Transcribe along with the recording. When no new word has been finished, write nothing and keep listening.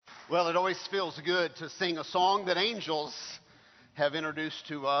Well, it always feels good to sing a song that angels have introduced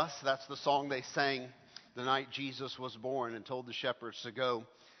to us. That's the song they sang the night Jesus was born and told the shepherds to go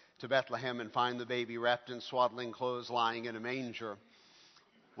to Bethlehem and find the baby wrapped in swaddling clothes lying in a manger.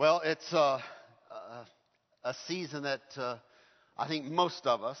 Well, it's a season that I think most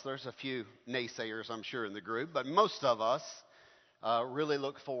of us, there's a few naysayers I'm sure in the group, but most of us really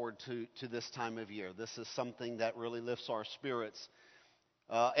look forward to this time of year. This is something that really lifts our spirits.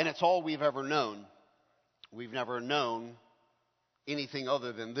 And it's all we've ever known. We've never known anything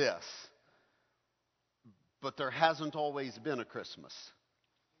other than this. But there hasn't always been a Christmas.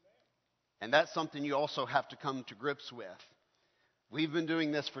 And that's something you also have to come to grips with. We've been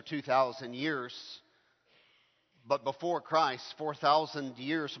doing this for 2,000 years. But before Christ, 4,000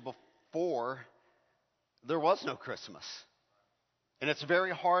 years before, there was no Christmas. And it's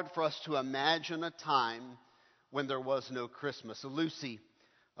very hard for us to imagine a time when there was no Christmas. Lucy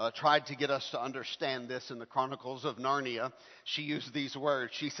tried to get us to understand this in the Chronicles of Narnia. She used these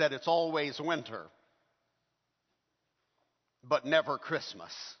words. She said, "It's always winter, but never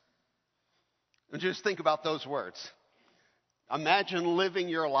Christmas." And just think about those words. Imagine living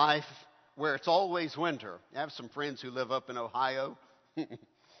your life where it's always winter. I have some friends who live up in Ohio.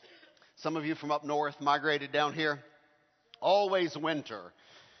 Some of you from up north migrated down here. Always winter,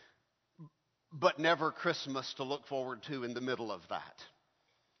 but never Christmas to look forward to in the middle of that.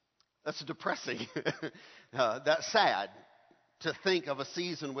 That's depressing. That's sad to think of a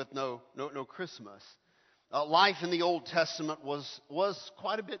season with no Christmas. Life in the Old Testament was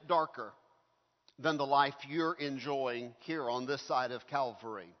quite a bit darker than the life you're enjoying here on this side of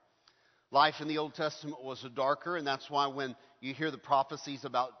Calvary. Life in the Old Testament was darker, and that's why when you hear the prophecies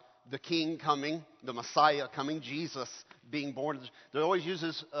about the King coming, the Messiah coming, Jesus being born, there always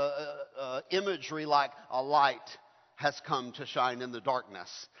uses imagery like a light has come to shine in the darkness,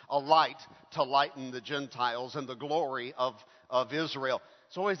 a light to lighten the Gentiles and the glory of Israel.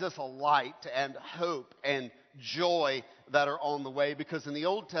 It's always this a light and hope and joy that are on the way, because in the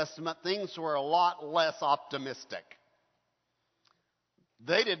Old Testament, things were a lot less optimistic.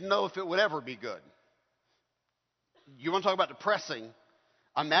 They didn't know if it would ever be good. You want to talk about depressing?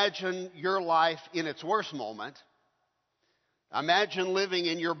 Imagine your life in its worst moment. Imagine living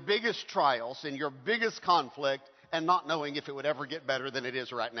in your biggest trials, in your biggest conflict, and not knowing if it would ever get better than it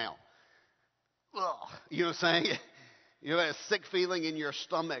is right now. Ugh, you know what I'm saying? You have a sick feeling in your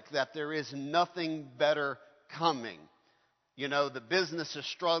stomach that there is nothing better coming. You know, the business is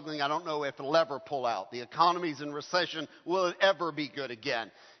struggling. I don't know if it'll ever pull out. The economy's in recession. Will it ever be good again?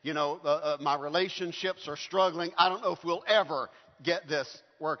 You know, my relationships are struggling. I don't know if we'll ever get this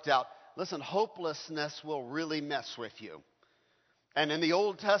worked out. Listen, hopelessness will really mess with you. And in the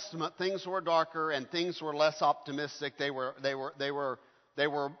Old Testament, things were darker and things were less optimistic. They were a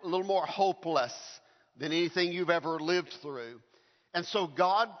little more hopeless than anything you've ever lived through. And so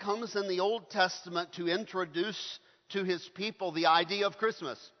God comes in the Old Testament to introduce to his people the idea of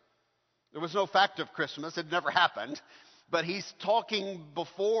Christmas. There was no fact of Christmas. It never happened. But he's talking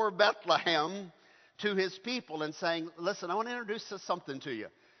before Bethlehem to his people and saying, listen, I want to introduce something to you.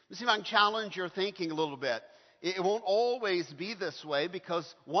 Let's see if I can challenge your thinking a little bit. It won't always be this way,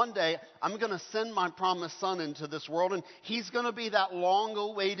 because one day I'm going to send my promised son into this world, and he's going to be that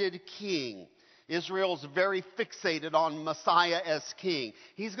long-awaited king. Israel's very fixated on Messiah as king.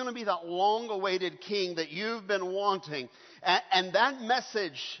 He's going to be that long-awaited king that you've been wanting. And that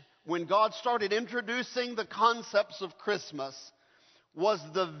message, when God started introducing the concepts of Christmas, was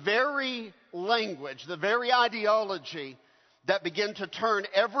the very language, the very ideology that began to turn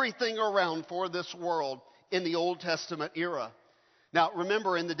everything around for this world in the Old Testament era. Now,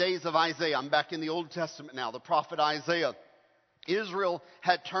 remember, in the days of Isaiah, I'm back in the Old Testament now, the prophet Isaiah, Israel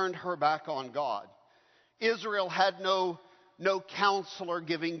had turned her back on God. Israel had no counselor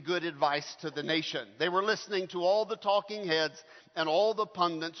giving good advice to the nation. They were listening to all the talking heads and all the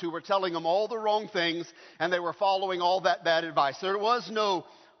pundits who were telling them all the wrong things, and they were following all that bad advice. There was no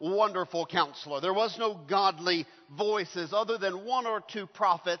wonderful counselor. There was no godly voices other than one or two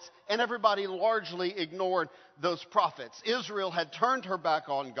prophets, and everybody largely ignored those prophets. Israel had turned her back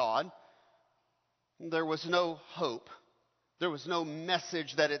on God. There was no hope. There was no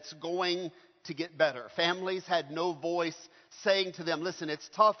message that it's going to get better. Families had no voice saying to them, listen, it's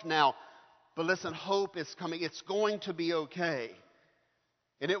tough now, but listen, hope is coming. It's going to be okay.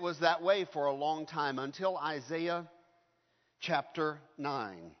 And it was that way for a long time until Isaiah chapter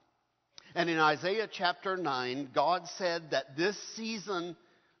 9. And in Isaiah chapter 9, God said that this season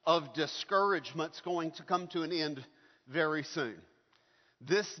of discouragement is going to come to an end very soon.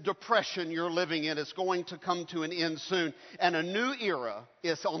 This depression you're living in is going to come to an end soon, and a new era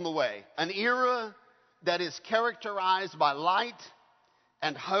is on the way. An era that is characterized by light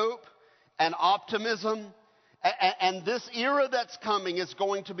and hope and optimism. And this era that's coming is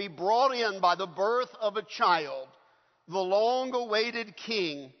going to be brought in by the birth of a child. The long-awaited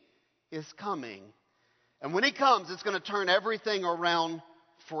King is coming. And when he comes, it's going to turn everything around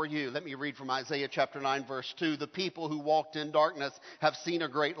for you. Let me read from Isaiah chapter 9, verse 2. The people who walked in darkness have seen a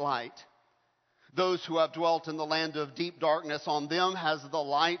great light. Those who have dwelt in the land of deep darkness, on them has the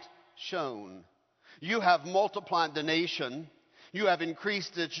light shone. You have multiplied the nation. You have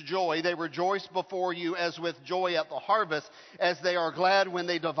increased its joy. They rejoice before you as with joy at the harvest, as they are glad when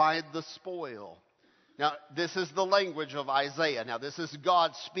they divide the spoil. Now, this is the language of Isaiah. Now, this is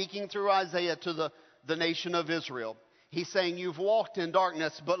God speaking through Isaiah to the nation of Israel. He's saying, you've walked in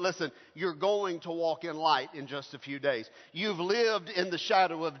darkness, but listen, you're going to walk in light in just a few days. You've lived in the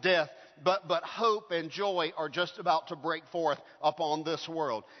shadow of death, but hope and joy are just about to break forth upon this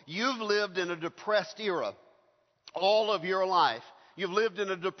world. You've lived in a depressed era all of your life. You've lived in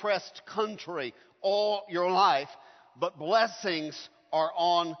a depressed country all your life, but blessings are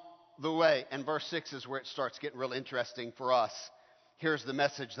on the way. And verse 6 is where it starts getting real interesting for us. Here's the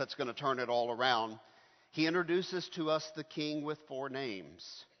message that's going to turn it all around. He introduces to us the King with 4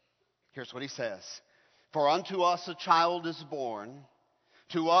 names. Here's what he says. For unto us a child is born,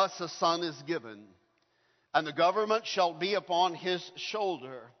 to us a son is given, and the government shall be upon his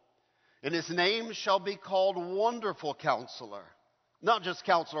shoulder, and his name shall be called Wonderful Counselor. Not just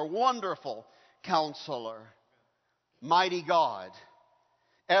Counselor, Wonderful Counselor, Mighty God,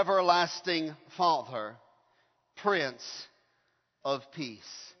 Everlasting Father, Prince of Peace.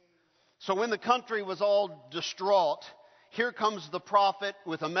 So when the country was all distraught, here comes the prophet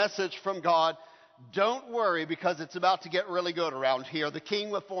with a message from God. Don't worry, because it's about to get really good around here. The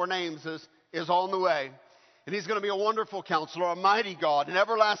King with 4 names is on the way. And he's going to be a wonderful counselor, a mighty God, an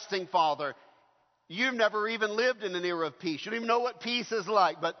everlasting Father. You've never even lived in an era of peace. You don't even know what peace is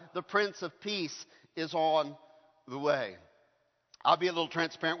like, but the Prince of Peace is on the way. I'll be a little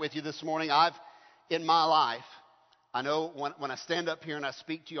transparent with you this morning. In my life, I know when I stand up here and I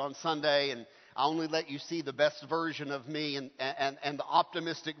speak to you on Sunday, and I only let you see the best version of me and the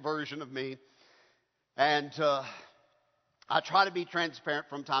optimistic version of me. And I try to be transparent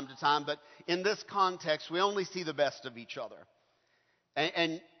from time to time, but in this context, we only see the best of each other.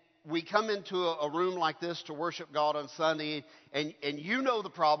 And we come into a room like this to worship God on Sunday, and you know the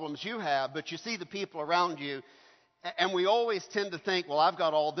problems you have, but you see the people around you, and we always tend to think, well, I've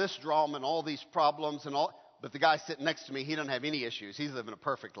got all this drama and all these problems and all. But the guy sitting next to me, he doesn't have any issues. He's living a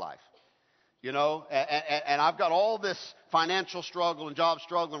perfect life. You know, and I've got all this financial struggle and job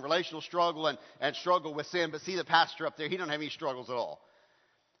struggle and relational struggle and struggle with sin. But see the pastor up there, he doesn't have any struggles at all.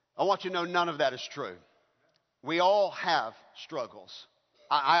 I want you to know none of that is true. We all have struggles.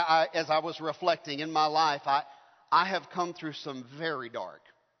 As I was reflecting in my life, I have come through some very dark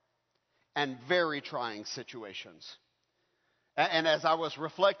and very trying situations. And as I was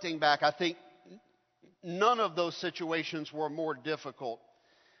reflecting back, I think none of those situations were more difficult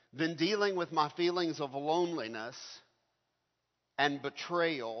than dealing with my feelings of loneliness and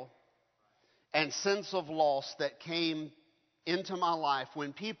betrayal and sense of loss that came into my life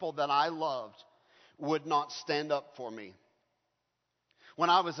when people that I loved would not stand up for me. When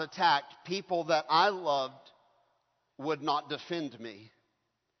I was attacked, people that I loved would not defend me.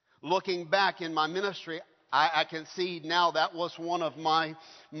 Looking back in my ministry, I can see now that was one of my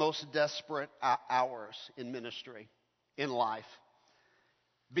most desperate hours in ministry, in life.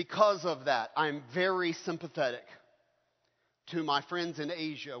 Because of that, I'm very sympathetic to my friends in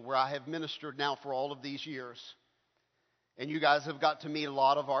Asia, where I have ministered now for all of these years. And you guys have got to meet a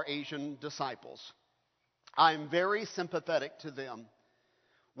lot of our Asian disciples. I'm very sympathetic to them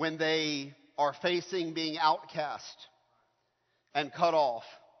when they are facing being outcast and cut off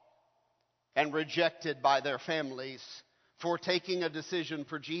and rejected by their families for taking a decision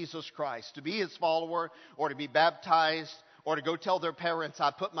for Jesus Christ, to be his follower or to be baptized or to go tell their parents,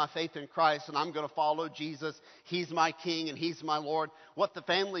 I put my faith in Christ and I'm going to follow Jesus. He's my King and he's my Lord. What the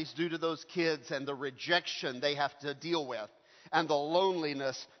families do to those kids and the rejection they have to deal with and the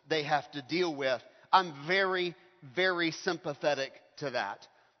loneliness they have to deal with, I'm very, very sympathetic to that,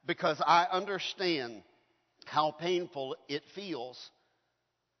 because I understand how painful it feels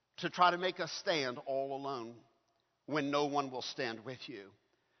to try to make a stand all alone when no one will stand with you.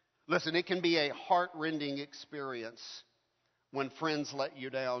 Listen, it can be a heart-rending experience when friends let you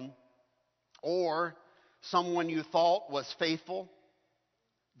down, or someone you thought was faithful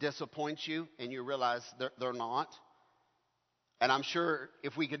disappoints you and you realize they're not. And I'm sure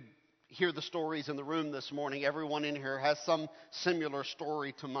if we could hear the stories in the room this morning, everyone in here has some similar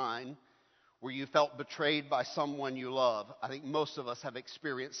story to mine where you felt betrayed by someone you love. I think most of us have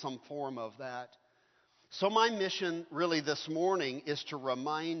experienced some form of that. So my mission really this morning is to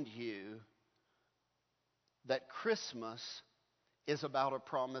remind you that Christmas is about a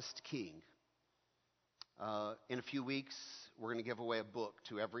promised king. In a few weeks, we're going to give away a book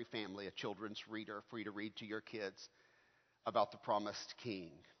to every family, a children's reader, for you to read to your kids about the promised king.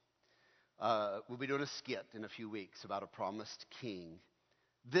 We'll be doing a skit in a few weeks about a promised king.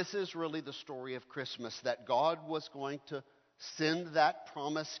 This is really the story of Christmas, that God was going to send that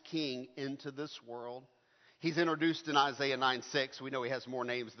promised king into this world. He's introduced in Isaiah 9:6. We know he has more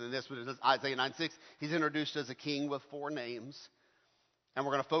names than this, but it is Isaiah 9:6. He's introduced as a king with 4 names. And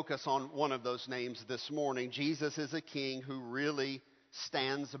we're going to focus on one of those names this morning. Jesus is a king who really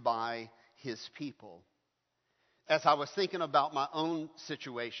stands by his people. As I was thinking about my own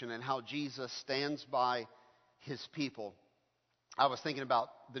situation and how Jesus stands by his people, I was thinking about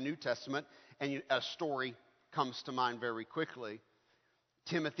the New Testament, and a story comes to mind very quickly.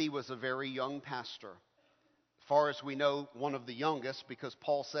 Timothy was a very young pastor. As far as we know, one of the youngest, because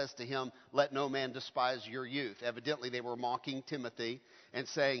Paul says to him, "Let no man despise your youth." Evidently, they were mocking Timothy and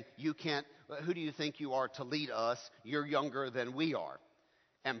saying, "You can't, who do you think you are to lead us? You're younger than we are."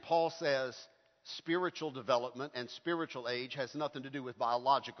 And Paul says, spiritual development and spiritual age has nothing to do with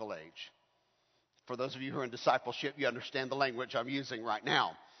biological age. For those of you who are in discipleship, you understand the language I'm using right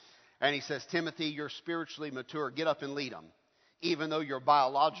now. And he says, "Timothy, you're spiritually mature. Get up and lead them. Even though you're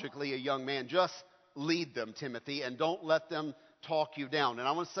biologically a young man, just lead them, Timothy, and don't let them talk you down." And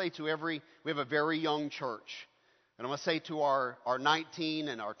I want to say to we have a very young church. And I want to say to our 19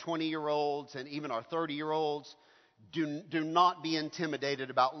 and our 20-year-olds and even our 30-year-olds, do not be intimidated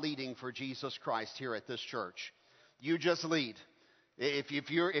about leading for Jesus Christ here at this church. You just lead. If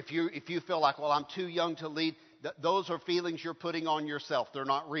you feel like, well, I'm too young to lead, those are feelings you're putting on yourself. They're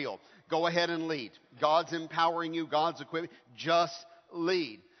not real. Go ahead and lead. God's empowering you. God's equipping. Just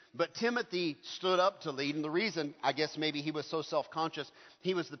lead. But Timothy stood up to lead, and the reason, I guess maybe he was so self-conscious,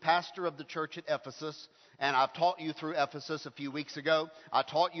 he was the pastor of the church at Ephesus, and I've taught you through Ephesus a few weeks ago. I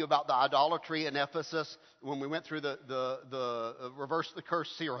taught you about the idolatry in Ephesus when we went through the Reverse the Curse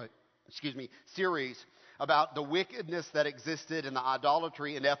series about the wickedness that existed in the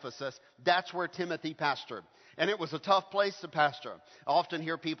idolatry in Ephesus. That's where Timothy pastored. And it was a tough place to pastor. I often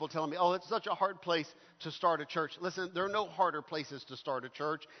hear people telling me, "Oh, it's such a hard place to start a church." Listen, there are no harder places to start a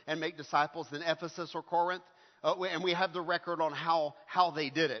church and make disciples than Ephesus or Corinth. And we have the record on how they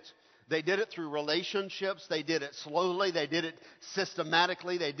did it. They did it through relationships. They did it slowly. They did it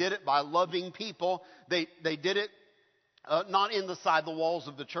systematically. They did it by loving people. They did it not inside the walls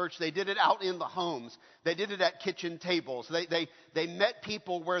of the church. They did it out in the homes. They did it at kitchen tables. They met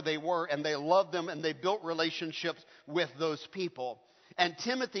people where they were, and they loved them, and they built relationships with those people. And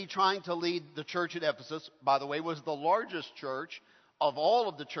Timothy, trying to lead the church at Ephesus, by the way, was the largest church of all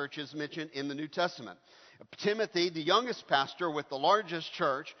of the churches mentioned in the New Testament. Timothy, the youngest pastor with the largest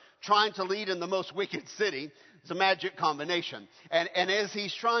church, trying to lead in the most wicked city, is a magic combination. And as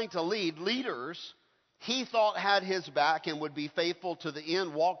he's trying to lead, leaders he thought had his back and would be faithful to the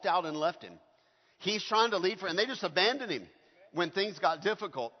end, walked out and left him. He's trying to lead and they just abandoned him when things got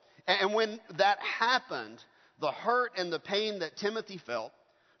difficult. And when that happened, the hurt and the pain that Timothy felt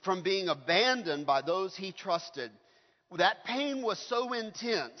from being abandoned by those he trusted, that pain was so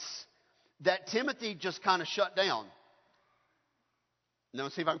intense that Timothy just kind of shut down. Now,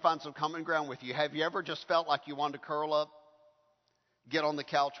 let's see if I can find some common ground with you. Have you ever just felt like you wanted to curl up, get on the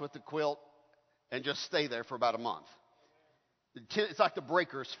couch with the quilt, and just stay there for about a month? It's like the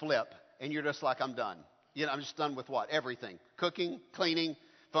breakers flip, and you're just like, I'm done. I'm just done with what? Everything. Cooking, cleaning,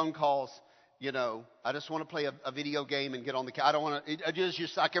 phone calls. I just want to play a video game and get on the couch. I don't want to, it's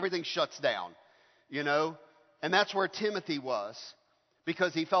just like everything shuts down, And that's where Timothy was,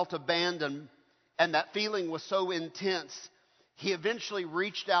 because he felt abandoned, and that feeling was so intense. He eventually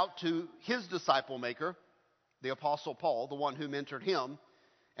reached out to his disciple maker, the Apostle Paul, the one who mentored him.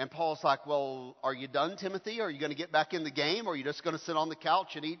 And Paul's like, "Well, are you done, Timothy? Are you going to get back in the game? Or are you just going to sit on the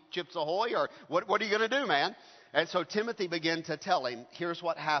couch and eat Chips Ahoy? Or what are you going to do, man?" And so Timothy began to tell him, "Here's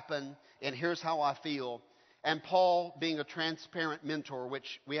what happened, and here's how I feel." And Paul, being a transparent mentor,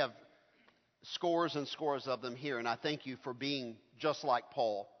 which we have scores and scores of them here, and I thank you for being just like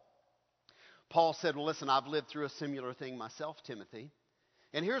Paul. Paul said, "Well, listen, I've lived through a similar thing myself, Timothy.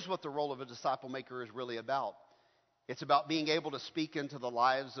 And here's what the role of a disciple maker is really about. It's about being able to speak into the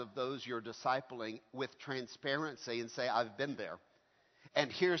lives of those you're discipling with transparency and say, I've been there.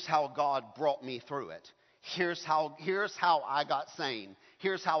 And here's how God brought me through it. Here's how I got sane.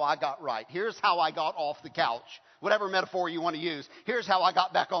 Here's how I got right. Here's how I got off the couch. Whatever metaphor you want to use. Here's how I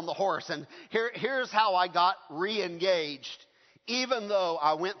got back on the horse. And here's how I got re-engaged, even though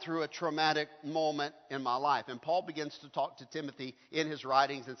I went through a traumatic moment in my life. And Paul begins to talk to Timothy in his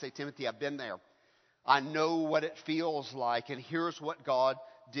writings and say, Timothy, I've been there. I know what it feels like. And here's what God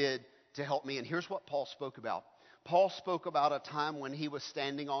did to help me. And here's what Paul spoke about. Paul spoke about a time when he was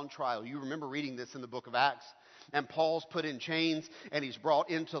standing on trial. You remember reading this in the book of Acts. And Paul's put in chains, and he's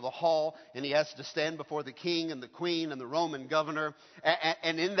brought into the hall, and he has to stand before the king and the queen and the Roman governor.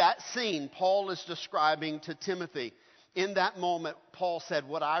 And in that scene, Paul is describing to Timothy, in that moment, Paul said,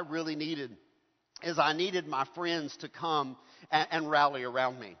 what I really needed is I needed my friends to come and rally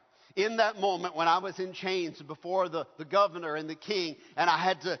around me. In that moment when I was in chains before the governor and the king, and I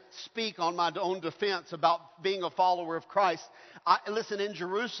had to speak on my own defense about being a follower of Christ. Listen, in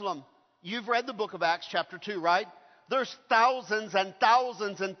Jerusalem, you've read the book of Acts chapter 2, right? There's thousands and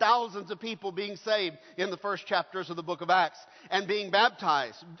thousands and thousands of people being saved in the first chapters of the book of Acts and being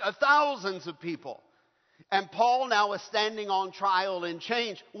baptized. Thousands of people. And Paul now is standing on trial in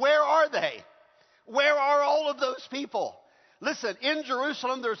chains. Where are they? Where are all of those people? Listen, in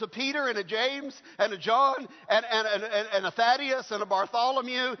Jerusalem, there's a Peter and a James and a John and a Thaddeus and a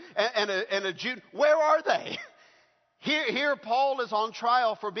Bartholomew and a Jude. Where are they? Here Paul is on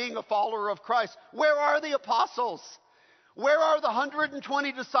trial for being a follower of Christ. Where are the apostles? Where are the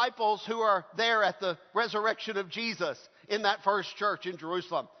 120 disciples who are there at the resurrection of Jesus in that first church in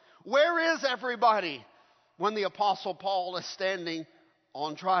Jerusalem? Where is everybody when the apostle Paul is standing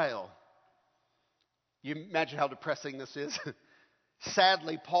on trial? You imagine how depressing this is?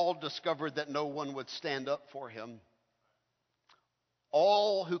 Sadly, Paul discovered that no one would stand up for him.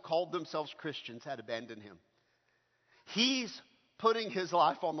 All who called themselves Christians had abandoned him. He's putting his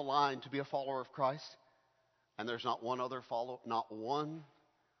life on the line to be a follower of Christ. And there's not one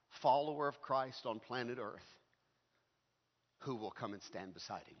follower of Christ on planet Earth who will come and stand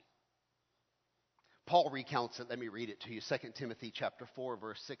beside him. Paul recounts it. Let me read it to you. 2 Timothy chapter 4,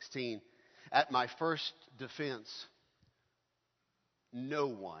 verse 16. At my first defense, no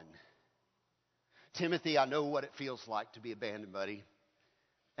one. Timothy, I know what it feels like to be abandoned, buddy.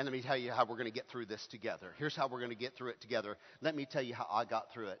 And let me tell you how we're going to get through this together. Here's how we're going to get through it together. Let me tell you how I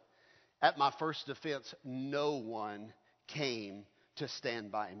got through it. At my first defense, no one came to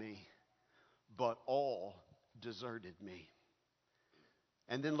stand by me, but all deserted me.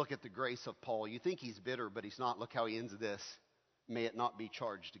 And then look at the grace of Paul. You think he's bitter, but he's not. Look how he ends this. May it not be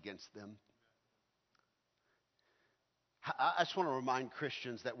charged against them. I just want to remind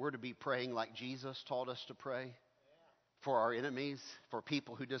Christians that we're to be praying like Jesus taught us to pray. For our enemies, for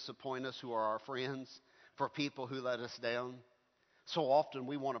people who disappoint us, who are our friends, for people who let us down. So often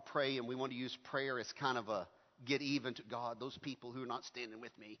we want to pray and we want to use prayer as kind of a get even to God. Those people who are not standing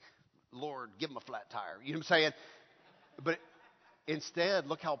with me, Lord, give them a flat tire. You know what I'm saying? But instead,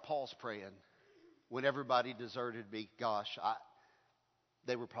 look how Paul's praying. When everybody deserted me, gosh,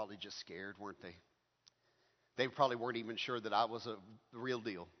 they were probably just scared, weren't they? They probably weren't even sure that I was the real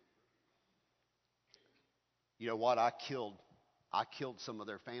deal. You know what? I killed some of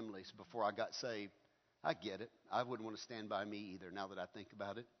their families before I got saved. I get it. I wouldn't want to stand by me either now that I think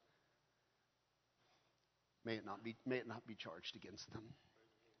about it. May it not be charged against them.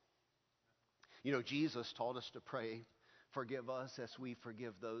 You know, Jesus taught us to pray, forgive us as we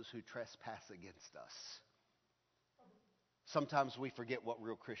forgive those who trespass against us. Sometimes we forget what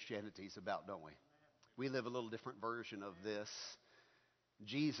real Christianity is about, don't we? We live a little different version of this.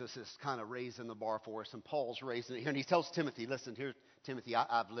 Jesus is kind of raising the bar for us, and Paul's raising it here. And he tells Timothy, listen, here, Timothy,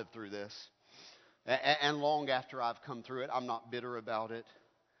 I've lived through this. And long after I've come through it, I'm not bitter about it.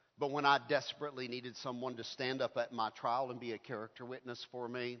 But when I desperately needed someone to stand up at my trial and be a character witness for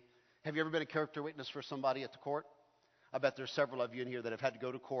me. Have you ever been a character witness for somebody at the court? I bet there's several of you in here that have had to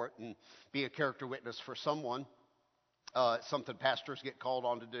go to court and be a character witness for someone. Something pastors get called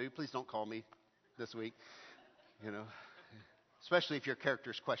on to do. Please don't call me this week. You know. Especially if your character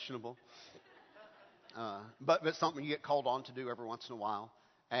is questionable. But something you get called on to do every once in a while.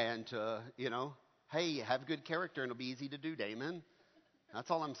 And, hey, have good character and it'll be easy to do, Damon. That's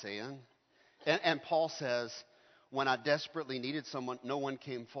all I'm saying. And Paul says, when I desperately needed someone, no one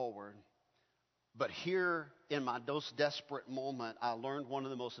came forward. But here in my most desperate moment, I learned one of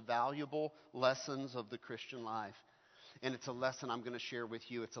the most valuable lessons of the Christian life. And it's a lesson I'm going to share with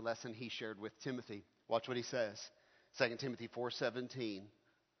you. It's a lesson he shared with Timothy. Watch what he says. 2 Timothy 4:17.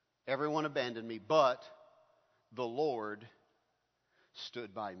 Everyone abandoned me, but the Lord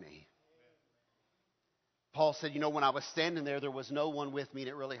stood by me. Paul said, when I was standing there was no one with me, and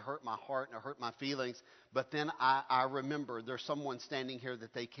it really hurt my heart and it hurt my feelings. But then I remembered there's someone standing here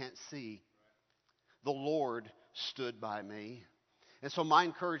that they can't see. The Lord stood by me. And so my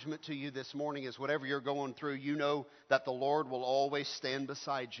encouragement to you this morning is whatever you're going through, you know that the Lord will always stand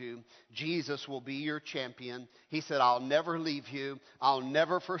beside you. Jesus will be your champion. He said, I'll never leave you. I'll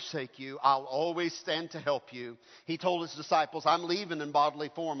never forsake you. I'll always stand to help you. He told his disciples, I'm leaving in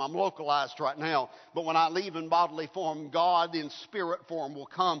bodily form. I'm localized right now. But when I leave in bodily form, God in spirit form will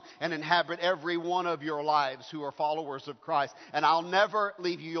come and inhabit every one of your lives who are followers of Christ. And I'll never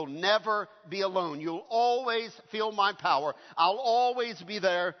leave you. You'll never be alone. You'll always feel my power. I'll always be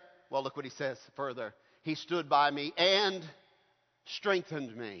there. Well, look what he says further. He stood by me and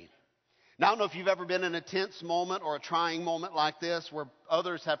strengthened me. Now, I don't know if you've ever been in a tense moment or a trying moment like this where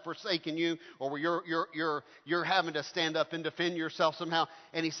others have forsaken you or where you're having to stand up and defend yourself somehow.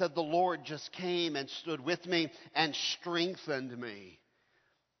 And he said, the Lord just came and stood with me and strengthened me.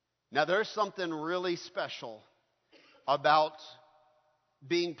 Now, there's something really special about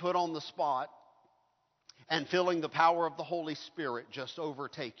being put on the spot and feeling the power of the Holy Spirit just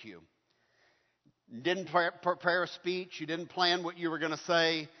overtake you. You didn't prepare a speech. You didn't plan what you were going to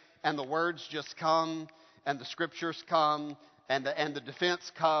say. And the words just come. And the scriptures come. And the defense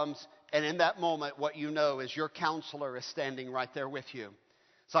comes. And in that moment, what you know is your counselor is standing right there with you.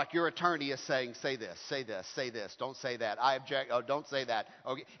 It's like your attorney is saying, say this, say this, say this. Don't say that. I object. Oh, don't say that.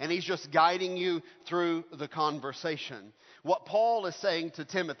 Okay. And he's just guiding you through the conversation. What Paul is saying to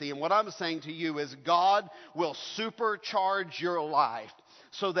Timothy and what I'm saying to you is God will supercharge your life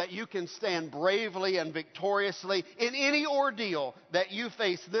so that you can stand bravely and victoriously in any ordeal that you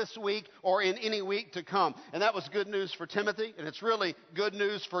face this week or in any week to come. And that was good news for Timothy, and it's really good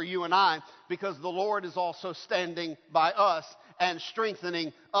news for you and I, because the Lord is also standing by us and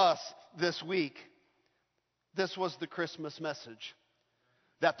strengthening us this week. This was the Christmas message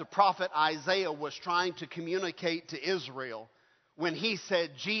that the prophet Isaiah was trying to communicate to Israel when he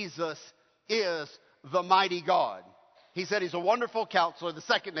said Jesus is the mighty God. He said he's a wonderful counselor. The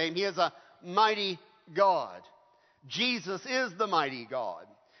second name, he is a mighty God. Jesus is the mighty God.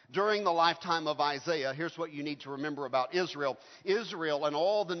 During the lifetime of Isaiah, here's what you need to remember about Israel. Israel and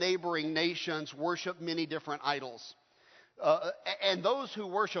all the neighboring nations worship many different idols. And those who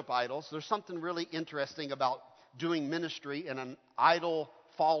worship idols, there's something really interesting about doing ministry in an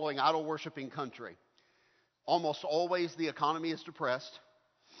idol-following, idol-worshiping country. Almost always the economy is depressed.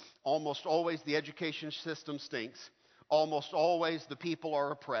 Almost always the education system stinks. Almost always the people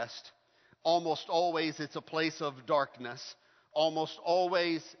are oppressed. Almost always it's a place of darkness. Almost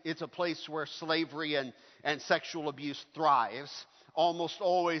always it's a place where slavery and sexual abuse thrives. Almost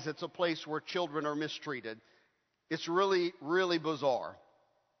always it's a place where children are mistreated. It's really, really bizarre.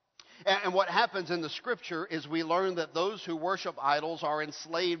 And what happens in the scripture is we learn that those who worship idols are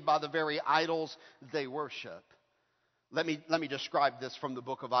enslaved by the very idols they worship. Let me describe this from the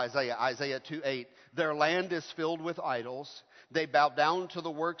book of Isaiah. Isaiah 2:8. Their land is filled with idols. They bow down to the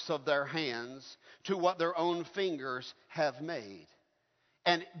works of their hands, to what their own fingers have made.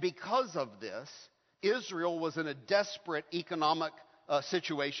 And because of this, Israel was in a desperate economic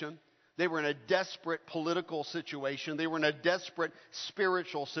situation. They were in a desperate political situation. They were in a desperate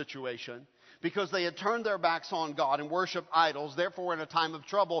spiritual situation because they had turned their backs on God and worshiped idols. Therefore, in a time of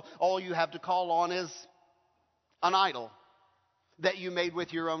trouble, all you have to call on is an idol that you made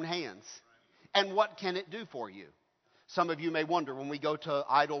with your own hands. And what can it do for you? Some of you may wonder, when we go to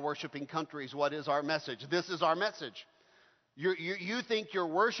idol-worshiping countries, what is our message? This is our message. You think you're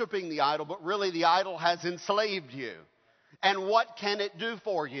worshiping the idol, but really the idol has enslaved you. And what can it do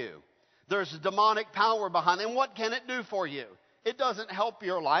for you? There's demonic power behind it. And what can it do for you? It doesn't help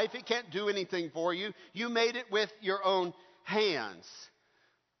your life. It can't do anything for you. You made it with your own hands.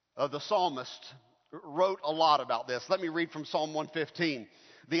 The psalmist wrote a lot about this. Let me read from Psalm 115.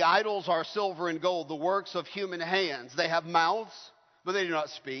 The idols are silver and gold, the works of human hands. They have mouths, but they do not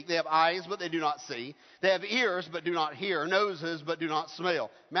speak. They have eyes, but they do not see. They have ears, but do not hear. Noses, but do not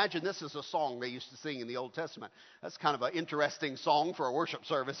smell. Imagine this is a song they used to sing in the Old Testament. That's kind of an interesting song for a worship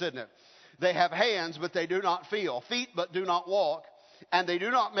service, isn't it? They have hands, but they do not feel. Feet, but do not walk. And they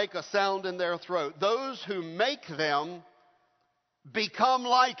do not make a sound in their throat. Those who make them become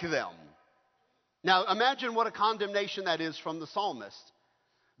like them. Now, imagine what a condemnation that is from the psalmist.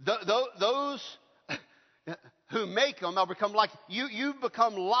 Those who make them, they'll become like you. You've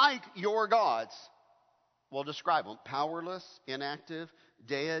become like your gods. We'll describe them: powerless, inactive,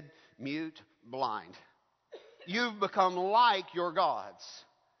 dead, mute, blind. You've become like your gods.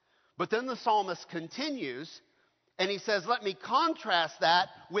 But then the psalmist continues And he says, let me contrast that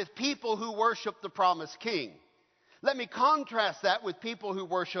with people who worship the promised king. Let me contrast that with people who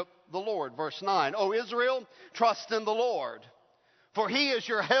worship the Lord. Verse 9, O Israel, trust in the Lord, for he is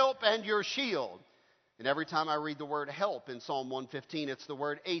your help and your shield. And every time I read the word help in Psalm 115, it's the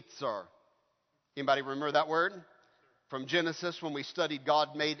word Eitzer. Anybody remember that word? From Genesis, when we studied,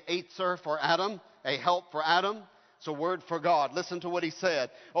 God made Eitzer for Adam, a help for Adam. It's a word for God. Listen to what he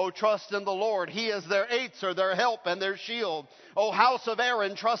said. Oh, trust in the Lord. He is their Eitzer, their help and their shield. O house of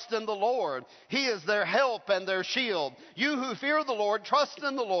Aaron, trust in the Lord. He is their help and their shield. You who fear the Lord, trust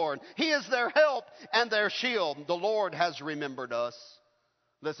in the Lord. He is their help and their shield. The Lord has remembered us.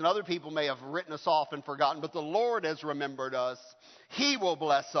 Listen, other people may have written us off and forgotten, but the Lord has remembered us. He will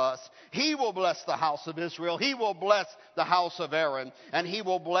bless us. He will bless the house of Israel. He will bless the house of Aaron. And he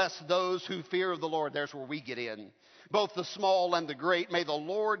will bless those who fear the Lord. There's where we get in. Both the small and the great. May the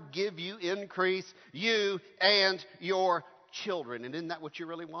Lord give you increase, you and your children. And isn't that what you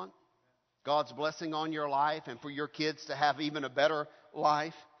really want? God's blessing on your life and for your kids to have even a better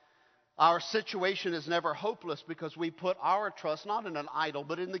life. Our situation is never hopeless because we put our trust not in an idol,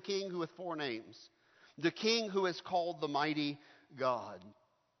 but in the King who hath four names. The King who is called the mighty God.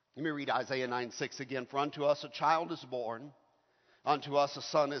 Let me read Isaiah 9:6 again. For unto us a child is born, unto us a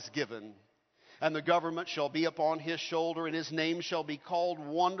son is given. And the government shall be upon his shoulder, and his name shall be called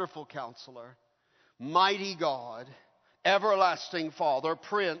Wonderful Counselor, Mighty God, Everlasting Father,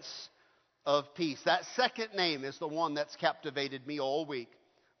 Prince of Peace. That second name is the one that's captivated me all week.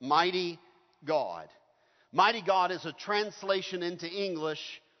 Mighty God. Mighty God is a translation into English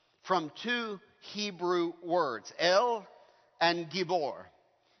from two Hebrew words, El and Gibor.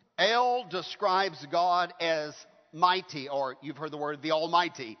 El describes God as mighty, or you've heard the word the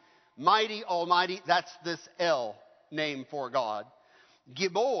Almighty. Mighty, Almighty, that's this El name for God.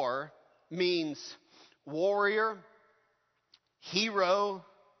 Gibor means warrior, hero,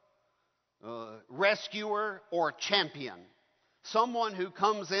 rescuer, or champion. Someone who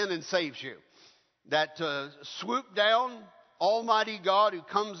comes in and saves you. That swoop down, Almighty God who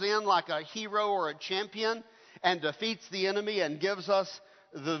comes in like a hero or a champion and defeats the enemy and gives us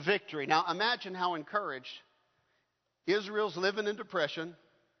the victory. Now imagine how encouraged. Israel's living in depression.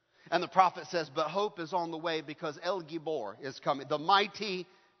 And the prophet says, but hope is on the way because El Gibor is coming. The mighty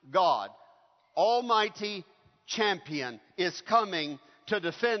God, Almighty champion is coming to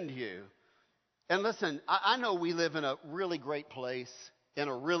defend you. And listen, I know we live in a really great place, in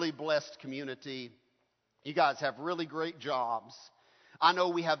a really blessed community. You guys have really great jobs. I know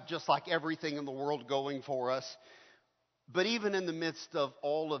we have just like everything in the world going for us. But even in the midst of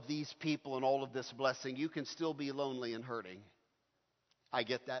all of these people and all of this blessing, you can still be lonely and hurting. I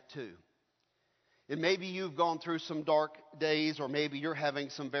get that too. And maybe you've gone through some dark days, or maybe you're having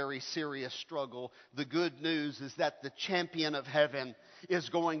some very serious struggle. The good news is that the champion of heaven is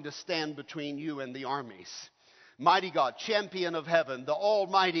going to stand between you and the armies. Mighty God, champion of heaven, the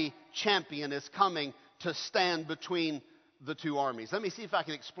almighty champion is coming to stand between the two armies. Let me see if I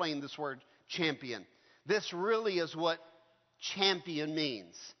can explain this word champion. This really is what champion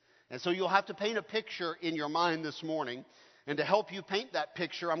means. And so you'll have to paint a picture in your mind this morning. And to help you paint that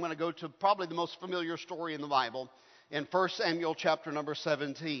picture, I'm going to go to probably the most familiar story in the Bible, in 1 Samuel chapter number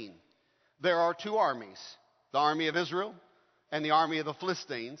 17. There are two armies, the army of Israel and the army of the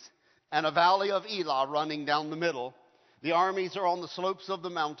Philistines, and a valley of Elah running down the middle. The armies are on the slopes of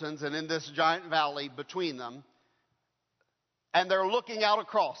the mountains and in this giant valley between them. And they're looking out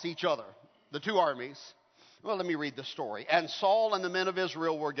across each other, the two armies. Well, let me read the story. And Saul and the men of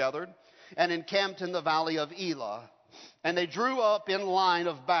Israel were gathered and encamped in the valley of Elah. And they drew up in line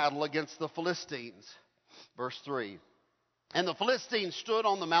of battle against the Philistines. Verse 3. And the Philistines stood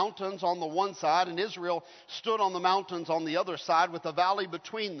on the mountains on the one side, and Israel stood on the mountains on the other side with a valley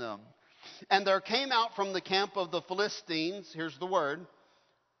between them. And there came out from the camp of the Philistines, here's the word,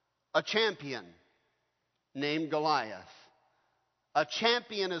 a champion named Goliath. A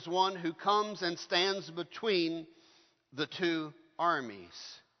champion is one who comes and stands between the two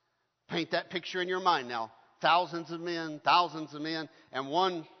armies. Paint that picture in your mind now. Thousands of men, and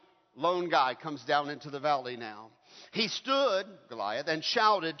one lone guy comes down into the valley now. He stood, Goliath, and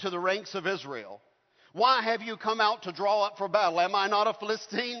shouted to the ranks of Israel, why have you come out to draw up for battle? Am I not a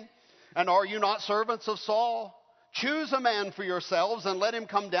Philistine? And are you not servants of Saul? Choose a man for yourselves and let him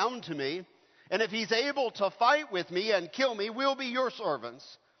come down to me. And if he's able to fight with me and kill me, we'll be your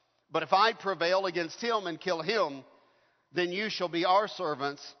servants. But if I prevail against him and kill him, then you shall be our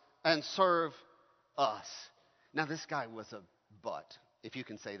servants and serve us. Now, this guy was a butt, if you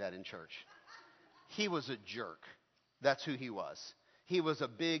can say that in church. He was a jerk. That's who he was. He was a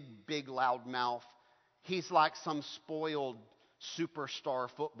big, loud mouth. He's like some spoiled superstar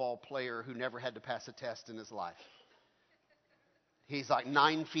football player who never had to pass a test in his life. He's like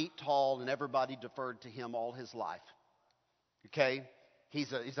 9 feet tall, and everybody deferred to him all his life. Okay?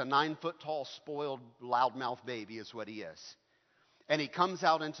 He's a 9 foot tall, spoiled, loudmouth baby is what he is. And he comes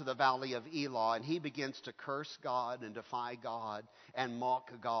out into the valley of Elah, and he begins to curse God and defy God and mock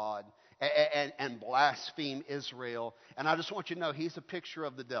God and blaspheme Israel. And I just want you to know, he's a picture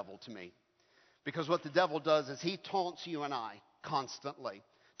of the devil to me. Because what the devil does is he taunts you and I constantly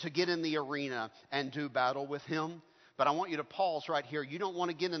to get in the arena and do battle with him. But I want you to pause right here. You don't want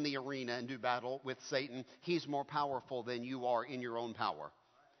to get in the arena and do battle with Satan. He's more powerful than you are in your own power.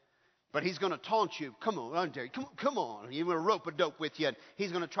 But he's going to taunt you. Come on, come on. You want to rope a dope with you. And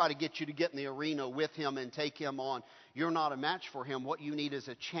he's going to try to get you to get in the arena with him and take him on. You're not a match for him. What you need is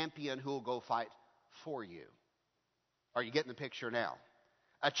a champion who will go fight for you. Are you getting the picture now?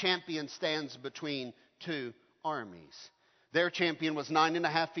 A champion stands between two armies. Their champion was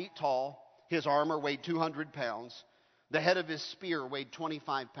 9.5 feet tall. His armor weighed 200 pounds. The head of his spear weighed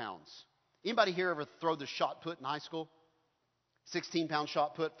 25 pounds. Anybody here ever throw the shot put in high school? 16-pound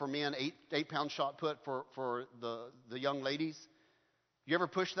shot put for men, 8-pound shot put for the young ladies. You ever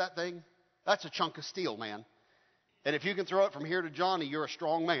push that thing? That's a chunk of steel, man. And if you can throw it from here to Johnny, you're a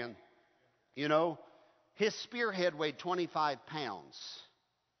strong man. You know, his spearhead weighed 25 pounds.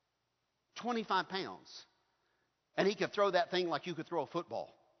 25 pounds. And he could throw that thing like you could throw a football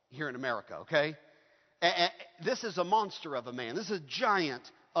here in America, okay? And this is a monster of a man. This is a giant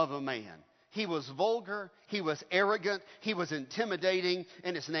of a man. He was vulgar, he was arrogant, he was intimidating,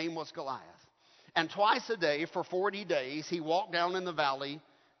 and his name was Goliath. And twice a day for 40 days, he walked down in the valley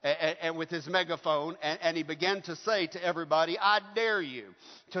and with his megaphone, and he began to say to everybody, I dare you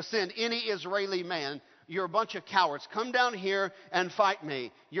to send any Israeli man. You're a bunch of cowards. Come down here and fight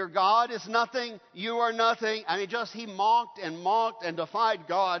me. Your God is nothing. You are nothing. I mean, he mocked and defied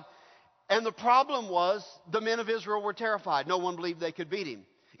God. And the problem was the men of Israel were terrified. No one believed they could beat him.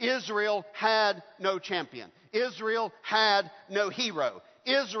 Israel had no champion. Israel had no hero.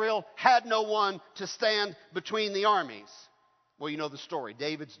 Israel had no one to stand between the armies. Well, you know the story.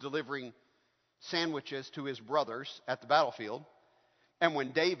 David's delivering sandwiches to his brothers at the battlefield. And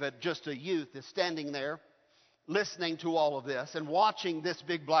when David, just a youth, is standing there listening to all of this and watching this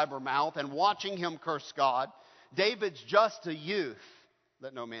big blabbermouth and watching him curse God, David's just a youth.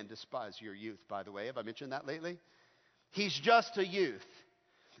 Let no man despise your youth, by the way. Have I mentioned that lately? He's just a youth.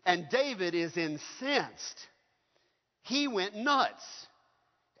 And David is incensed. He went nuts.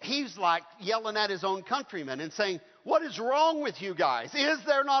 He's like yelling at his own countrymen and saying, what is wrong with you guys? Is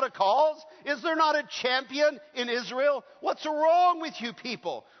there not a cause? Is there not a champion in Israel? What's wrong with you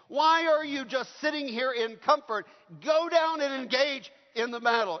people? Why are you just sitting here in comfort? Go down and engage in the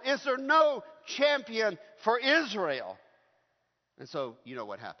battle. Is there no champion for Israel? And so, you know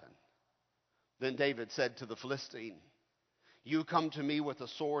what happened. Then David said to the Philistine, you come to me with a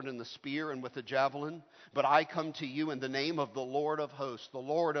sword and the spear and with a javelin, but I come to you in the name of the Lord of hosts, the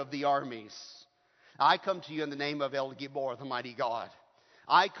Lord of the armies. I come to you in the name of El Gibor, the mighty God.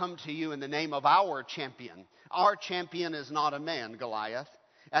 I come to you in the name of our champion. Our champion is not a man, Goliath.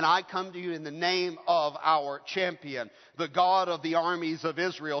 And I come to you in the name of our champion, the God of the armies of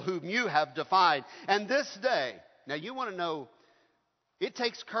Israel, whom you have defied. And this day, now you want to know, it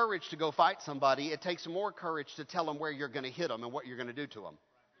takes courage to go fight somebody. It takes more courage to tell them where you're going to hit them and what you're going to do to them.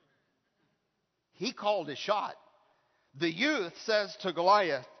 He called his shot. The youth says to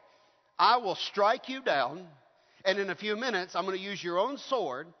Goliath, I will strike you down, and in a few minutes, I'm going to use your own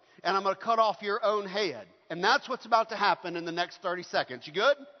sword, and I'm going to cut off your own head. And that's what's about to happen in the next 30 seconds. You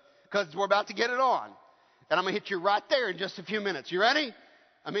good? Because we're about to get it on. And I'm going to hit you right there in just a few minutes. You ready?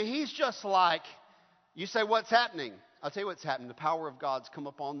 I mean, he's just like, you say, what's happening? I'll tell you what's happening. The power of God's come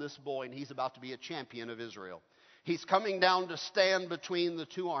upon this boy, and he's about to be a champion of Israel. He's coming down to stand between the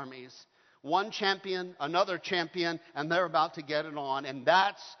two armies. One champion, another champion, and they're about to get it on. And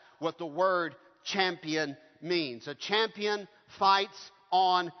that's what the word champion means. A champion fights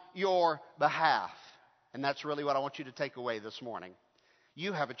on your behalf. And that's really what I want you to take away this morning.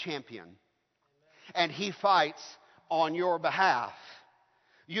 You have a champion. And he fights on your behalf.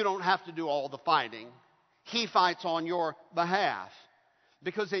 You don't have to do all the fighting. He fights on your behalf.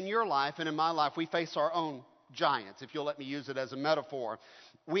 Because in your life and in my life, we face our own giants, if you'll let me use it as a metaphor.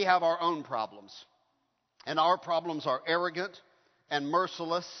 We have our own problems. And our problems are arrogant and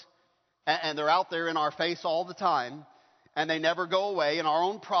merciless. And they're out there in our face all the time. And they never go away. And our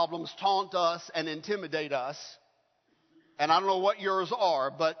own problems taunt us and intimidate us. And I don't know what yours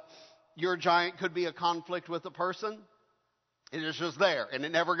are, but your giant could be a conflict with a person. It is just there, and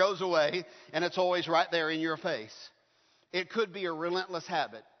it never goes away, and it's always right there in your face. It could be a relentless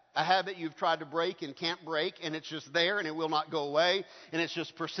habit. A habit you've tried to break and can't break, and it's just there and it will not go away, and it's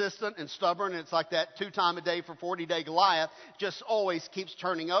just persistent and stubborn, and it's like that 2 times a day for 40-day Goliath just always keeps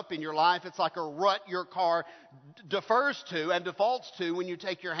turning up in your life. It's like a rut your car defers to and defaults to when you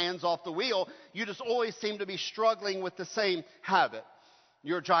take your hands off the wheel. You just always seem to be struggling with the same habit.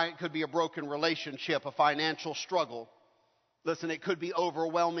 Your giant could be a broken relationship, a financial struggle. Listen, it could be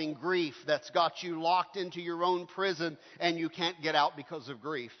overwhelming grief that's got you locked into your own prison and you can't get out because of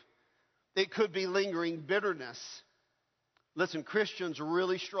grief. It could be lingering bitterness. Listen, Christians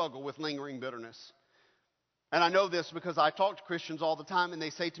really struggle with lingering bitterness. And I know this because I talk to Christians all the time, and they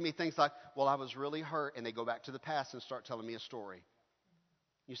say to me things like, well, I was really hurt, and they go back to the past and start telling me a story.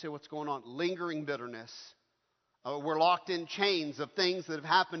 You say, what's going on? Lingering bitterness. We're locked in chains of things that have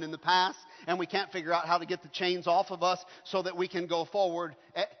happened in the past, and we can't figure out how to get the chains off of us so that we can go forward.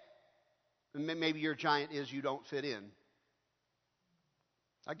 Maybe your giant is you don't fit in.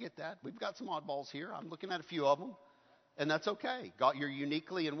 I get that. We've got some oddballs here. I'm looking at a few of them, and that's okay. God, you're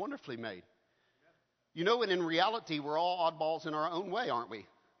uniquely and wonderfully made. You know, and in reality, we're all oddballs in our own way, aren't we? Amen.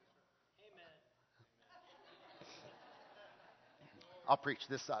 I'll preach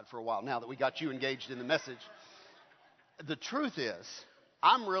this side for a while now that we got you engaged in the message. The truth is,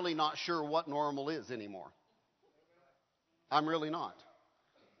 I'm really not sure what normal is anymore. I'm really not.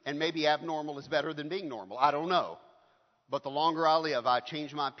 And maybe abnormal is better than being normal. I don't know. But the longer I live, I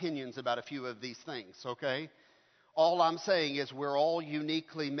change my opinions about a few of these things, okay? All I'm saying is we're all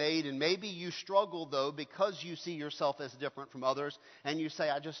uniquely made, and maybe you struggle, though, because you see yourself as different from others, and you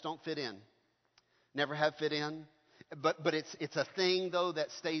say, I just don't fit in. Never have fit in. But it's a thing, though, that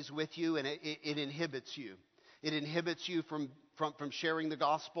stays with you, and it inhibits you. It inhibits you from sharing the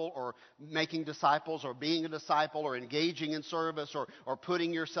gospel or making disciples or being a disciple or engaging in service or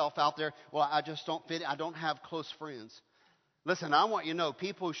putting yourself out there. Well, I just don't fit. I don't have close friends. Listen, I want you to know,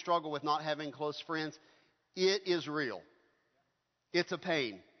 people who struggle with not having close friends, it is real. It's a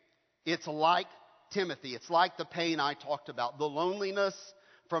pain. It's like Timothy. It's like the pain I talked about. The loneliness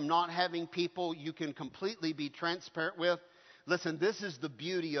from not having people you can completely be transparent with. Listen, this is the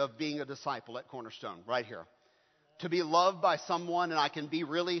beauty of being a disciple at Cornerstone right here. To be loved by someone, and I can be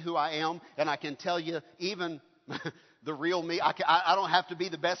really who I am, and I can tell you even the real me. I don't have to be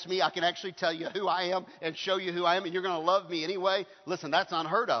the best me. I can actually tell you who I am and show you who I am, and you're going to love me anyway. Listen, that's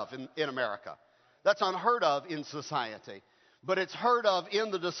unheard of in America. That's unheard of in society. But it's heard of in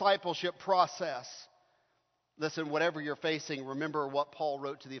the discipleship process. Listen, whatever you're facing, remember what Paul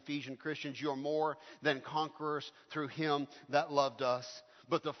wrote to the Ephesian Christians. You're more than conquerors through him that loved us.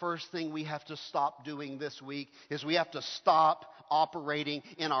 But the first thing we have to stop doing this week is we have to stop operating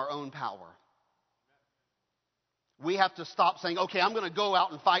in our own power. We have to stop saying, okay, I'm going to go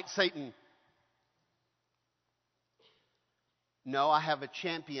out and fight Satan. No, I have a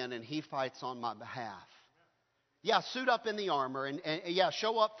champion and he fights on my behalf. Yeah, suit up in the armor and yeah,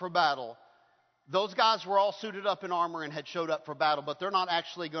 show up for battle. Those guys were all suited up in armor and had showed up for battle, but they're not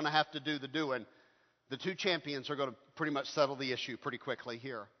actually going to have to do the doing. The two champions are going to pretty much settle the issue pretty quickly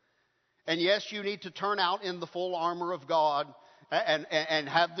here. And yes, you need to turn out in the full armor of God and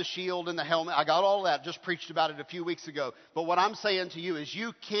have the shield and the helmet. I got all of that. Just preached about it a few weeks ago. But what I'm saying to you is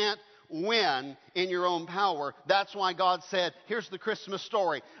you can't win in your own power. That's why God said, here's the Christmas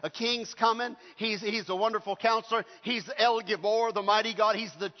story. A king's coming. He's a wonderful counselor. He's El Gibor, the mighty God.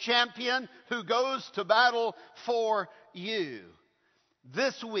 He's the champion who goes to battle for you.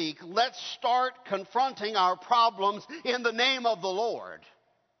 This week, let's start confronting our problems in the name of the Lord.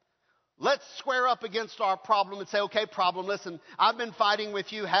 Let's square up against our problem and say, okay, problem, listen, I've been fighting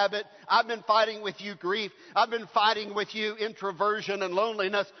with you habit. I've been fighting with you grief. I've been fighting with you introversion and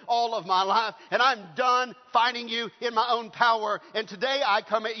loneliness all of my life. And I'm done fighting you in my own power. And today I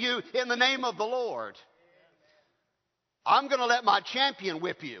come at you in the name of the Lord. I'm going to let my champion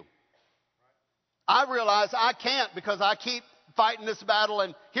whip you. I realize I can't because I keep fighting this battle,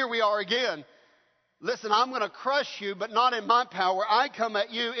 and here we are again. Listen, I'm going to crush you, but not in my power. I come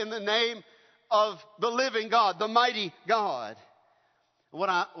at you in the name of the living God, the mighty God. What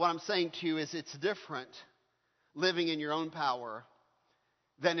I'm saying to you is it's different living in your own power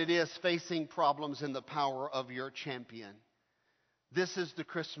than it is facing problems in the power of your champion. This is the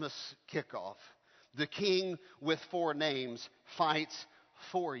Christmas kickoff. The King with 4 names fights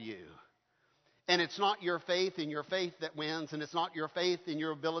for you. And it's not your faith in your faith that wins, and it's not your faith in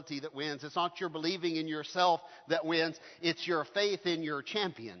your ability that wins. It's not your believing in yourself that wins. It's your faith in your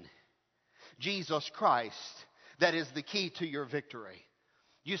champion, Jesus Christ, that is the key to your victory.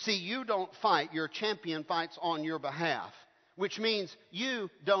 You see, you don't fight. Your champion fights on your behalf. which means you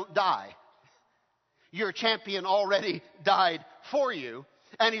don't die. Your champion already died for you,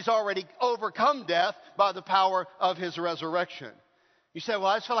 and he's already overcome death by the power of his resurrection. You say, well,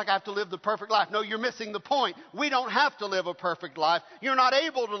 I just feel like I have to live the perfect life. No, you're missing the point. We don't have to live a perfect life. You're not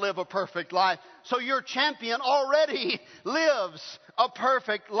able to live a perfect life. So your champion already lives a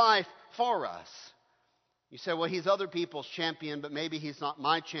perfect life for us. You say, well, he's other people's champion, but maybe he's not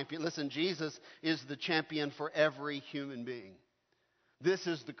my champion. Listen, Jesus is the champion for every human being. This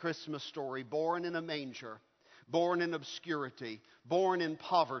is the Christmas story, born in a manger, born in obscurity, born in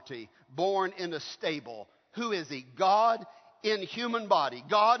poverty, born in a stable. Who is he? God in human body,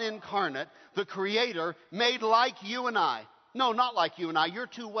 God incarnate, the Creator, made like you and I. No, not like you and I. You're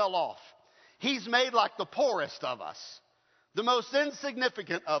too well off. He's made like the poorest of us, the most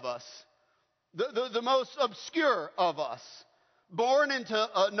insignificant of us, the most obscure of us. Born into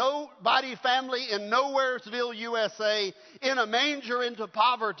a nobody family in Nowheresville, USA, in a manger into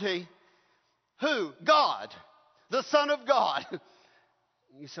poverty. Who? God, the Son of God.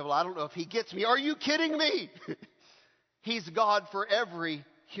 You say, well, I don't know if he gets me. Are you kidding me? He's God for every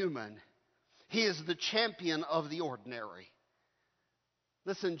human. He is the champion of the ordinary.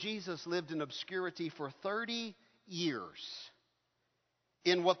 Listen, Jesus lived in obscurity for 30 years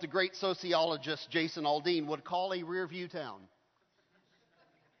in what the great sociologist Jason Aldean would call a rearview town.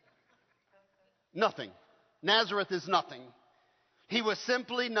 Nothing. Nazareth is nothing. He was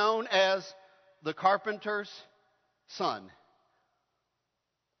simply known as the carpenter's son.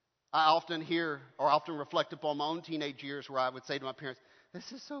 I often hear or often reflect upon my own teenage years where I would say to my parents,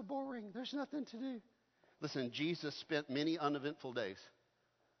 this is so boring. There's nothing to do. Listen, Jesus spent many uneventful days,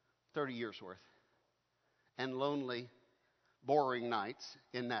 30 years worth, and lonely, boring nights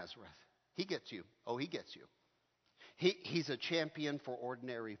in Nazareth. He gets you. Oh, he gets you. He's a champion for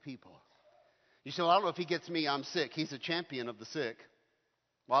ordinary people. You say, well, I don't know if he gets me. I'm sick. He's a champion of the sick.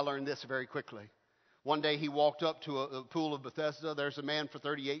 Well, I learned this very quickly. One day he walked up to a pool of Bethesda. There's a man for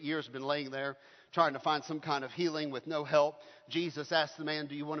 38 years been laying there trying to find some kind of healing with no help. Jesus asked the man,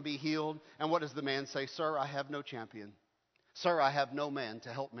 do you want to be healed? And what does the man say? Sir, I have no champion. Sir, I have no man to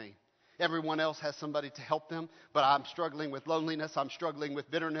help me. Everyone else has somebody to help them, but I'm struggling with loneliness. I'm struggling with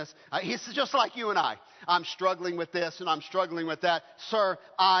bitterness. He's just like you and I. I'm struggling with this and I'm struggling with that. Sir,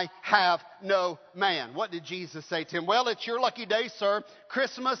 I have no man. What did Jesus say to him? Well, it's your lucky day, sir.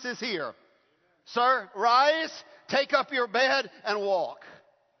 Christmas is here. Sir, rise, take up your bed, and walk.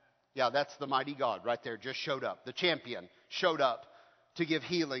 Yeah, that's the mighty God right there, just showed up. The champion showed up to give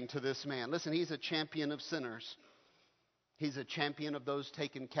healing to this man. Listen, he's a champion of sinners. He's a champion of those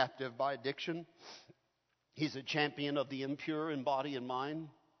taken captive by addiction. He's a champion of the impure in body and mind.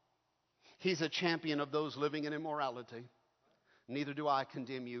 He's a champion of those living in immorality. Neither do I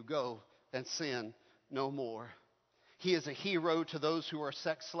condemn you. Go and sin no more. He is a hero to those who are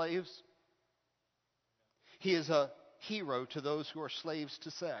sex slaves. He is a hero to those who are slaves to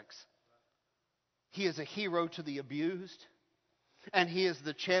sex. He is a hero to the abused. And he is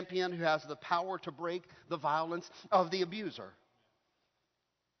the champion who has the power to break the violence of the abuser.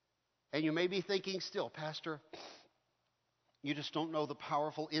 And you may be thinking still, Pastor, you just don't know the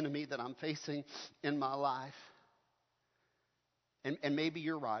powerful enemy that I'm facing in my life. And maybe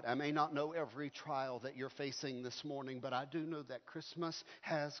you're right. I may not know every trial that you're facing this morning, but I do know that Christmas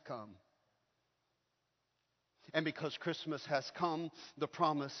has come. And because Christmas has come, the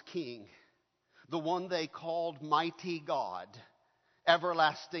promised King, the one they called Mighty God,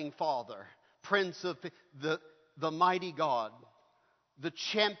 Everlasting Father, Prince of the Mighty God, the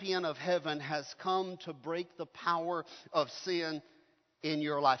champion of heaven, has come to break the power of sin in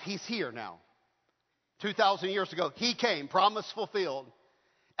your life. He's here now. 2,000 years ago, he came, promise fulfilled.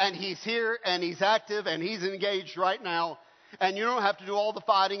 And he's here, and he's active, and he's engaged right now. And you don't have to do all the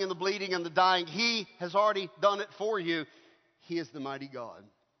fighting and the bleeding and the dying. He has already done it for you. He is the mighty God.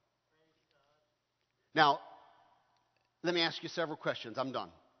 Now, let me ask you several questions. I'm done.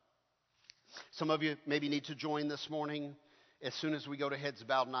 Some of you maybe need to join this morning. As soon as we go to heads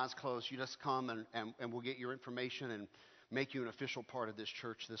bowed and eyes closed, you just come and we'll get your information and make you an official part of this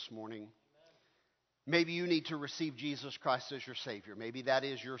church this morning. Maybe you need to receive Jesus Christ as your Savior. Maybe that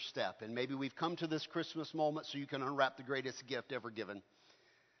is your step. And maybe we've come to this Christmas moment so you can unwrap the greatest gift ever given.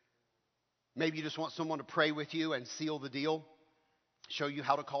 Maybe you just want someone to pray with you and seal the deal, show you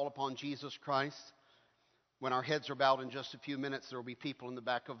how to call upon Jesus Christ. When our heads are bowed in just a few minutes, there will be people in the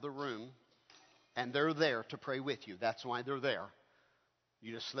back of the room, and they're there to pray with you. That's why they're there.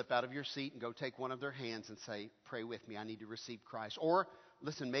 You just slip out of your seat and go take one of their hands and say, pray with me. I need to receive Christ. Or,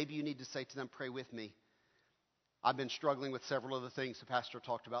 listen, maybe you need to say to them, pray with me. I've been struggling with several of the things the pastor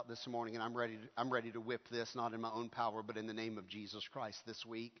talked about this morning, and I'm ready to whip this, not in my own power, but in the name of Jesus Christ this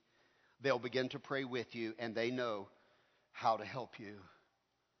week. They'll begin to pray with you, and they know how to help you.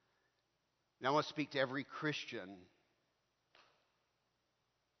 Now, I want to speak to every Christian.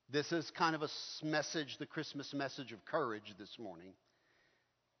 This is kind of a message, the Christmas message of courage this morning.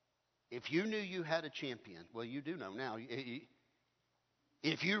 If you knew you had a champion, well, you do know now.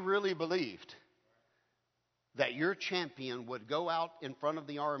 If you really believed that your champion would go out in front of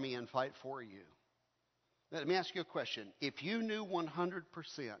the army and fight for you, let me ask you a question. If you knew 100%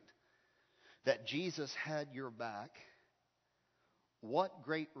 that Jesus had your back, what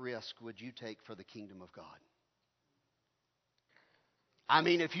great risk would you take for the kingdom of God? I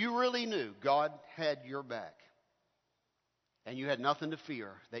mean, if you really knew God had your back and you had nothing to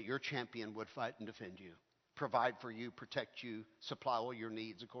fear, that your champion would fight and defend you, provide for you, protect you, supply all your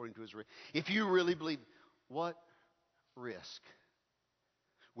needs according to his riches. If you really believe, what risk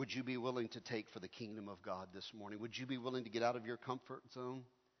would you be willing to take for the kingdom of God this morning? Would you be willing to get out of your comfort zone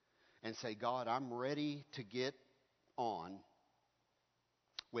and say, God, I'm ready to get on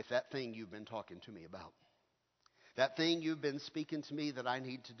with that thing you've been talking to me about? That thing you've been speaking to me that I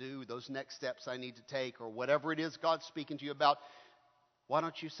need to do, those next steps I need to take, or whatever it is God's speaking to you about. Why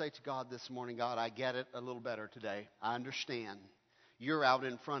don't you say to God this morning, God, I get it a little better today. I understand. You're out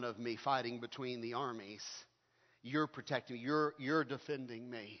in front of me fighting between the armies. You're protecting me. You're defending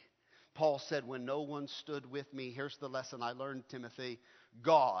me. Paul said, when no one stood with me, here's the lesson I learned, Timothy.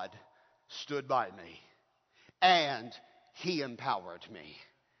 God stood by me, and he empowered me.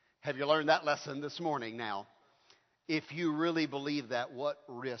 Have you learned that lesson this morning now? If you really believe that, what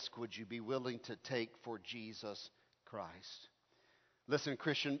risk would you be willing to take for Jesus Christ? Listen,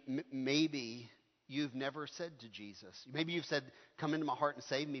 Christian, maybe you've never said to Jesus, maybe you've said, come into my heart and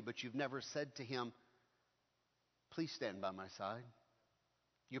save me, but you've never said to him, please stand by my side.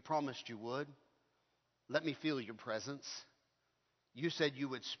 You promised you would. Let me feel your presence. You said you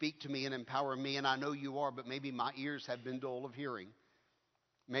would speak to me and empower me, and I know you are, but maybe my ears have been dull of hearing.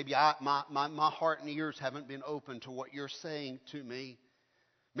 Maybe my heart and ears haven't been open to what you're saying to me.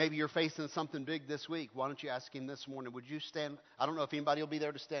 Maybe you're facing something big this week. Why don't you ask him this morning, would you stand? I don't know if anybody will be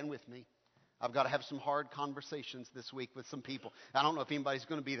there to stand with me. I've got to have some hard conversations this week with some people. I don't know if anybody's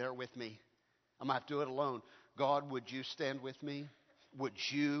going to be there with me. I'm going to have to do it alone. God, would you stand with me? Would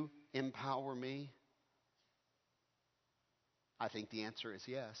you empower me? I think the answer is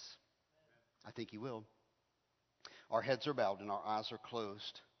yes. I think he will. Our heads are bowed and our eyes are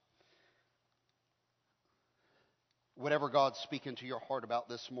closed. Whatever God's speaking to your heart about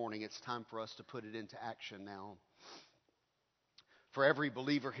this morning, it's time for us to put it into action now. For every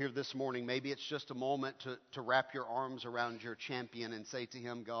believer here this morning, maybe it's just a moment to wrap your arms around your champion and say to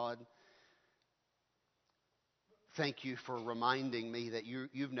him, God, thank you for reminding me that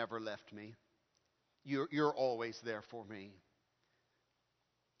you've never left me. You're always there for me.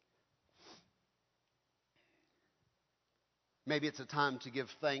 Maybe it's a time to give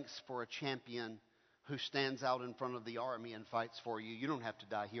thanks for a champion who stands out in front of the army and fights for you. You don't have to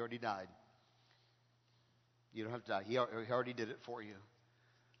die. He already died. You don't have to die. He already did it for you.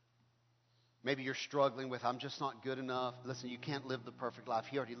 Maybe you're struggling with, I'm just not good enough. Listen, you can't live the perfect life.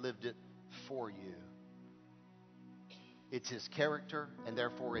 He already lived it for you. It's his character, and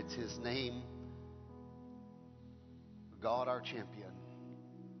therefore it's his name. God, our champion,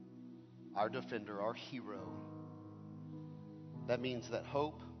 our defender, our hero. That means that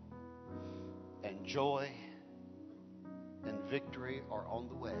hope and joy and victory are on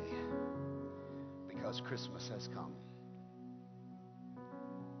the way because Christmas has come.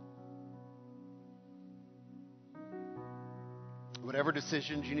 Whatever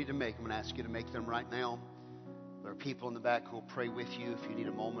decisions you need to make, I'm going to ask you to make them right now. There are people in the back who will pray with you if you need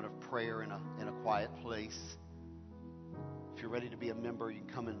a moment of prayer in a quiet place. If you're ready to be a member, you can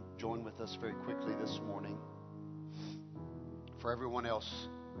come and join with us very quickly this morning. For everyone else,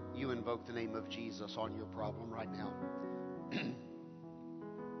 you invoke the name of Jesus on your problem right now.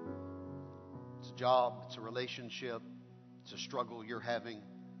 It's a job, it's a relationship, it's a struggle you're having.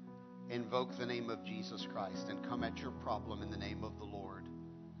 Invoke the name of Jesus Christ and come at your problem in the name of the Lord.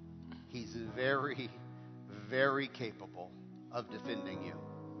 He's very, very capable of defending you.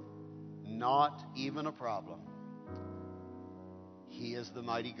 Not even a problem. He is the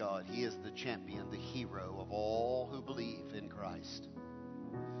mighty God. He is the champion, the hero of all who believe in Christ.